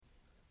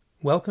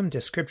Welcome to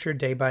Scripture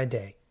Day by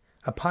Day,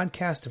 a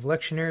podcast of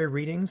lectionary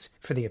readings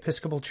for the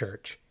Episcopal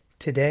Church.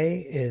 Today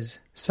is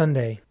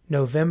Sunday,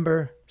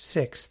 November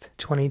 6th,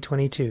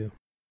 2022.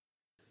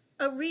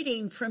 A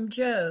reading from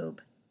Job,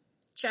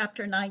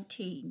 chapter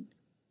 19.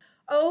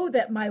 Oh,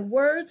 that my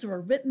words were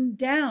written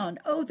down.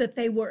 Oh, that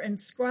they were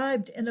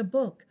inscribed in a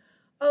book.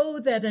 Oh,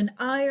 that an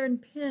iron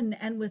pen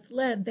and with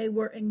lead they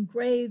were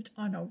engraved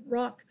on a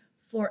rock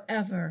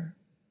forever.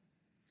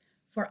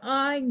 For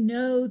I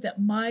know that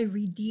my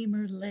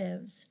Redeemer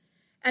lives,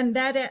 and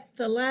that at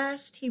the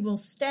last he will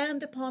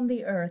stand upon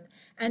the earth,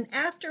 and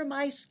after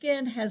my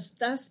skin has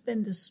thus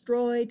been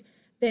destroyed,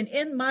 then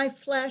in my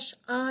flesh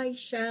I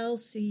shall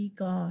see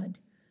God,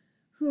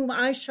 whom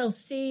I shall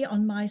see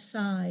on my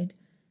side,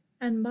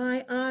 and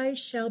my eyes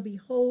shall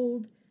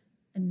behold,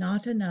 and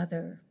not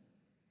another.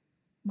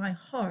 My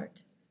heart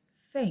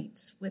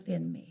faints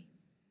within me.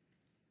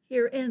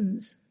 Here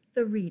ends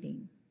the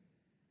reading.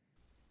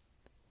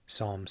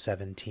 Psalm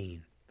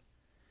 17.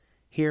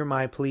 Hear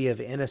my plea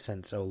of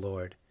innocence, O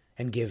Lord,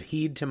 and give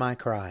heed to my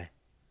cry.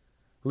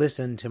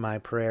 Listen to my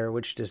prayer,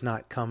 which does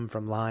not come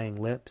from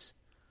lying lips.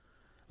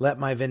 Let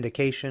my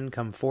vindication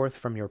come forth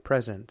from your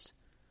presence.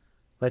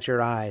 Let your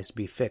eyes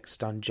be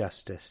fixed on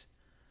justice.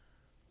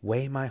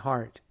 Weigh my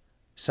heart,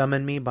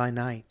 summon me by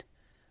night.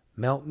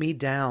 Melt me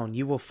down,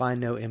 you will find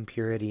no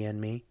impurity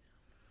in me.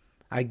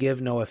 I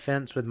give no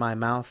offense with my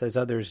mouth as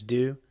others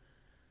do.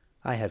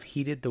 I have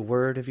heeded the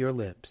word of your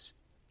lips.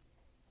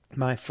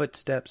 My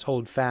footsteps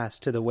hold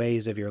fast to the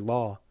ways of your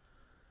law.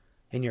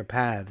 In your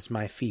paths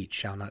my feet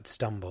shall not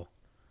stumble.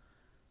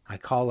 I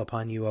call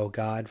upon you, O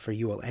God, for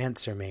you will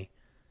answer me.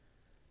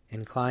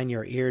 Incline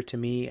your ear to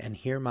me and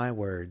hear my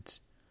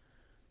words.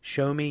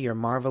 Show me your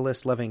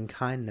marvelous loving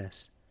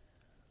kindness,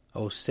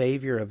 O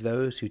Savior of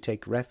those who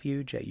take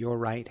refuge at your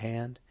right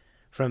hand,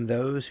 from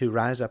those who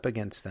rise up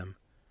against them.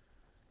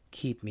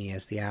 Keep me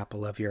as the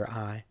apple of your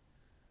eye.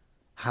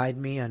 Hide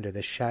me under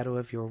the shadow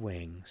of your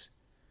wings.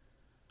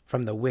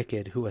 From the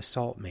wicked who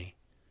assault me,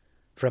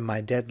 from my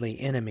deadly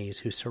enemies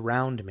who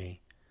surround me.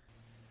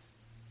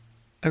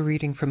 A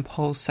reading from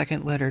Paul's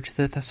second letter to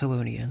the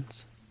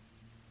Thessalonians.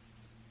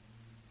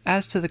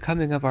 As to the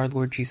coming of our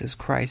Lord Jesus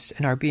Christ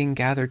and our being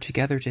gathered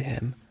together to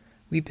him,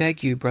 we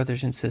beg you,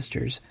 brothers and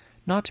sisters,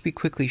 not to be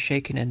quickly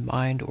shaken in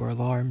mind or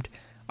alarmed,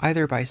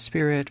 either by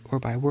spirit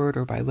or by word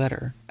or by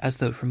letter, as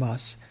though from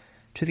us,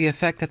 to the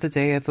effect that the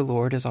day of the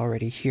Lord is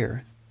already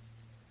here.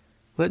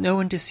 Let no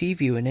one deceive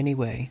you in any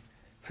way,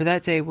 for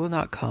that day will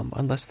not come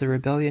unless the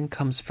rebellion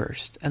comes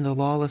first, and the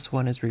lawless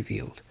one is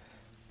revealed,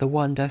 the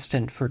one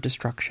destined for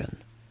destruction.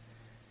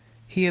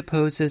 He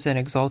opposes and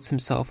exalts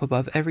himself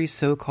above every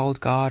so-called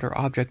God or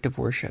object of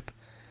worship,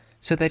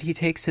 so that he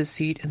takes his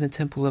seat in the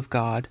temple of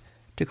God,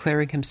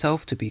 declaring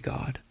himself to be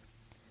God.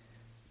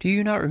 Do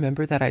you not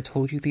remember that I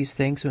told you these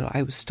things when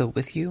I was still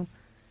with you?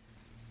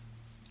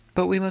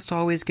 But we must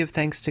always give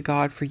thanks to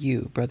God for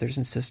you, brothers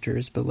and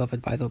sisters,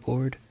 beloved by the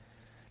Lord,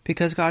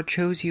 because God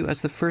chose you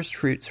as the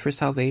firstfruits for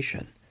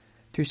salvation,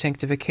 through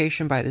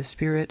sanctification by the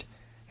Spirit,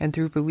 and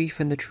through belief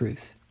in the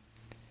truth.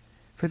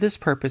 For this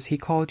purpose he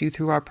called you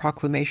through our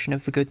proclamation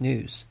of the good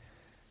news,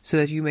 so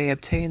that you may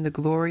obtain the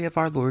glory of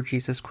our Lord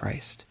Jesus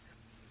Christ.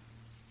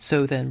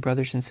 So then,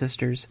 brothers and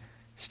sisters,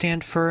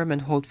 stand firm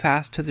and hold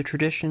fast to the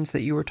traditions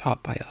that you were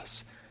taught by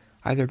us,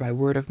 either by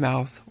word of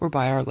mouth or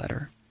by our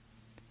letter.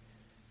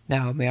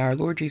 Now may our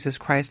Lord Jesus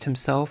Christ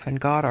himself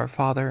and God our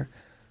Father,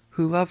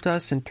 who loved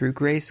us and through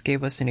grace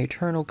gave us an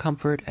eternal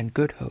comfort and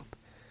good hope,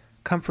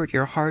 comfort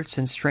your hearts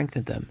and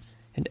strengthen them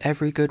in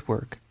every good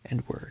work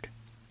and word.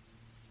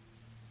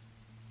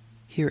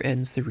 Here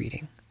ends the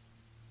reading.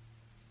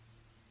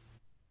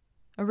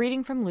 A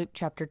reading from Luke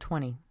chapter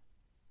 20.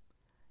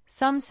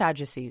 Some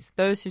Sadducees,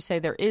 those who say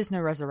there is no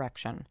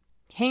resurrection,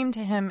 came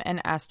to him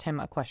and asked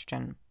him a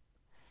question.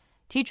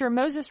 Teacher,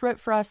 Moses wrote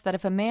for us that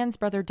if a man's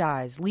brother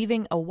dies,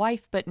 leaving a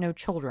wife but no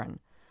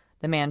children,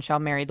 the man shall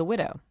marry the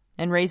widow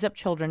and raise up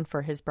children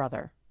for his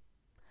brother.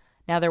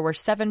 Now there were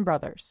 7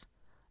 brothers.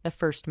 The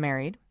first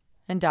married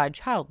and died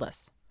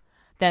childless.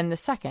 Then the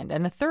second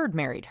and the third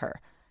married her,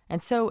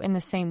 and so in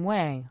the same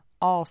way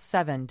all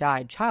 7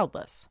 died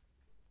childless.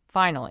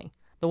 Finally,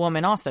 the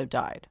woman also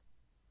died.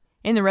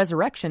 In the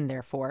resurrection,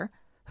 therefore,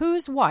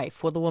 whose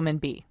wife will the woman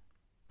be?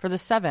 For the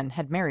 7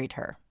 had married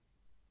her.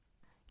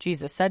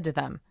 Jesus said to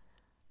them,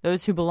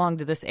 Those who belong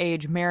to this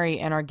age marry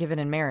and are given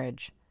in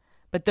marriage.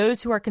 But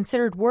those who are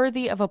considered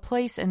worthy of a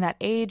place in that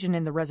age and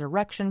in the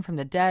resurrection from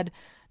the dead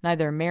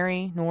neither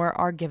marry nor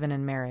are given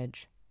in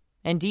marriage.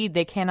 Indeed,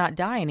 they cannot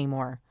die any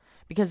more,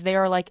 because they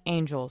are like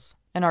angels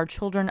and are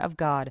children of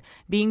God,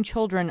 being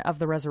children of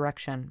the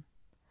resurrection.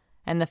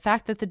 And the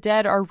fact that the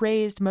dead are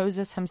raised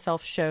Moses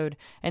himself showed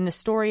in the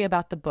story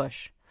about the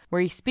bush,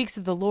 where he speaks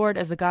of the Lord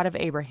as the God of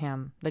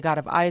Abraham, the God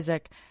of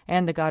Isaac,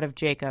 and the God of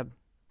Jacob.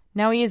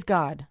 Now he is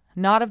God,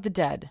 not of the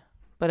dead,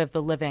 but of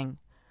the living,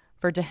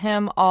 for to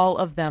him all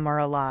of them are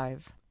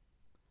alive.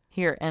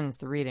 Here ends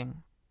the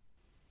reading.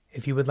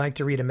 If you would like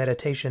to read a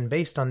meditation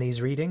based on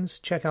these readings,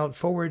 check out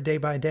Forward Day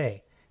by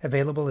Day,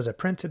 available as a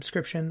print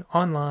subscription,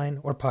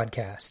 online, or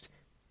podcast.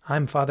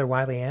 I'm Father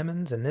Wiley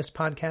Ammons, and this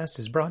podcast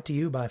is brought to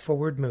you by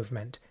Forward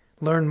Movement.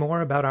 Learn more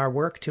about our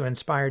work to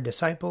inspire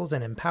disciples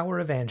and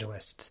empower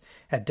evangelists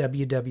at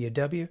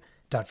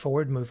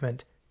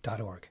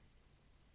www.forwardmovement.org.